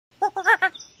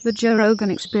The Joe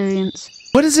Rogan Experience.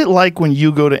 What is it like when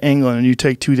you go to England and you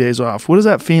take 2 days off? What is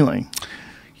that feeling?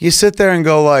 You sit there and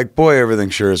go like, boy, everything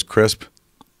sure is crisp.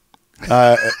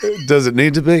 Does it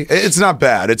need to be? It's not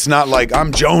bad. It's not like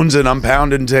I'm jonesing, I'm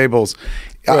pounding tables.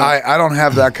 Right. I don't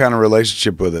have that kind of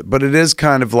relationship with it. But it is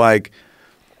kind of like,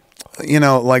 you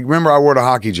know, like remember I wore the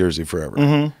hockey jersey forever.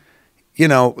 Mm-hmm. You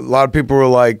know, a lot of people were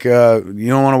like, you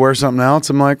don't want to wear something else?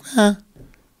 I'm like,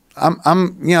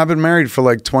 I've been married for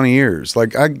like 20 years.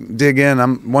 Like I dig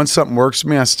in. Once something works for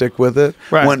me, I stick with it.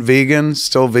 Right. Went vegan,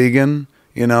 still vegan.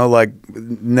 You know, like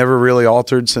never really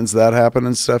altered since that happened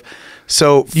and stuff.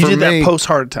 So you did that post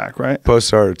heart attack, right?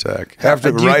 Post heart attack.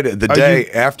 After the day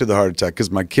after the heart attack, because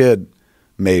my kid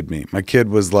made me. My kid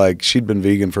was like, she'd been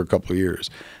vegan for a couple of years,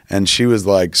 and she was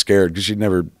like scared because she'd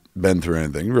never been through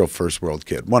anything. Real first world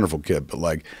kid, wonderful kid, but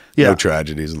like no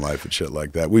tragedies in life and shit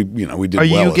like that. We did. Are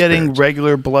you getting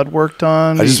regular blood work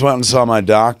done? I just went and saw my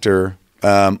doctor.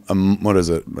 2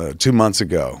 months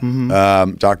ago,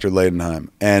 Dr. Leidenheim,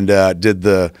 and did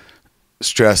the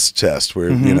stress test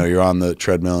where you know you're on the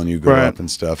treadmill and you go up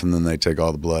and stuff, and then they take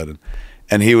all the blood,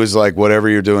 and he was like, whatever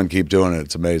you're doing, keep doing it.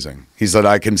 It's amazing. He said,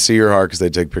 I can see your heart because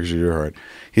they take pictures of your heart.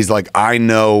 He's like, I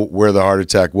know where the heart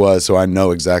attack was, so I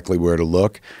know exactly where to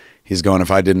look. He's going,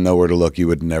 if I didn't know where to look, you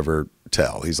would never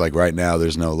tell. He's like, right now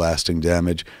there's no lasting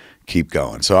damage. Keep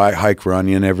going. So I hike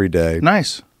Runyon every day.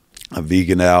 Nice. I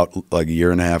veganed out like a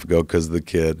year and a half ago because of the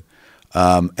kid,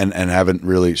 and haven't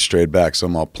really strayed back. So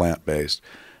I'm all plant based,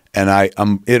 and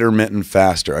I'm intermittent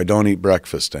faster. I don't eat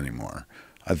breakfast anymore.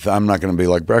 I'm not going to be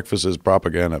like breakfast is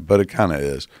propaganda, but it kind of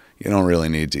is. You don't really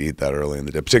need to eat that early in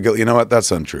the day. Particularly, you know what?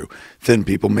 That's untrue. Thin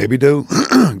people maybe do.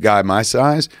 Guy my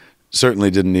size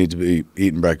certainly didn't need to be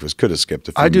eating breakfast. Could have skipped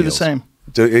a few I do meals. the same.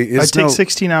 I take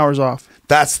 16 hours off.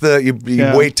 That's you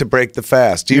wait to break the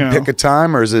fast. Do you pick a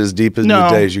time, or is it as deep in the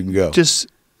day as you can go? Just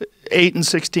 8 and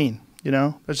 16. You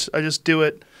know, I just do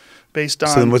it based on.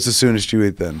 So then, what's the soonest you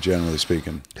eat then, generally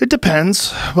speaking? It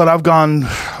depends, but I've gone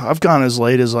as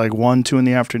late as like 1, 2 in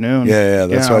the afternoon. Yeah.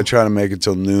 That's why I try to make it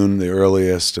till noon, the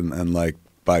earliest, and like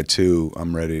by 2,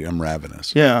 I'm ready. I'm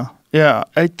ravenous. Yeah.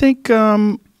 I think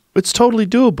it's totally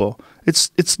doable.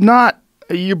 It's not.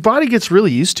 Your body gets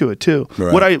really used to it too.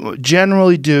 Right. What I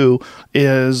generally do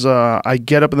is I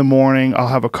get up in the morning, I'll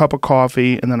have a cup of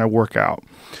coffee, and then I work out.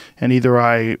 And either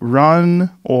I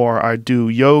run or I do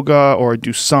yoga or I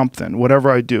do something. Whatever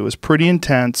I do is pretty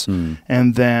intense.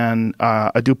 And then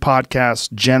I do podcasts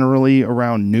generally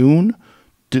around noon.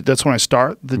 That's when I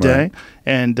start the day.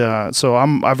 And so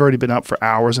I've already been up for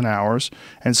hours and hours.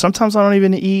 And sometimes I don't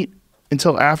even eat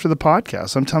until after the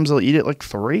podcast. Sometimes I'll eat at like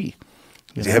 3.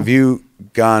 You know? Have you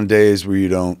gone days where you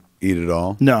don't eat at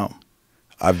all? No.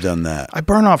 I've done that. I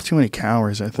burn off too many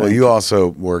calories, I think. Well, you also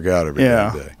work out every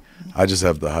day. I just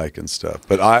have the hike and stuff.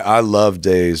 But I love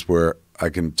days where I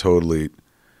can totally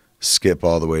skip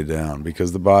all the way down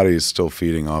because the body is still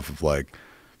feeding off of like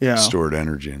stored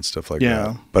energy and stuff like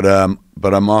that.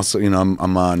 But I'm also, you know, I'm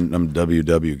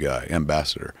WW guy,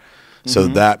 ambassador. So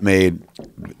that made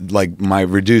like my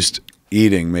reduced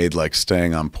eating made like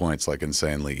staying on points like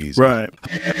insanely easy. Right.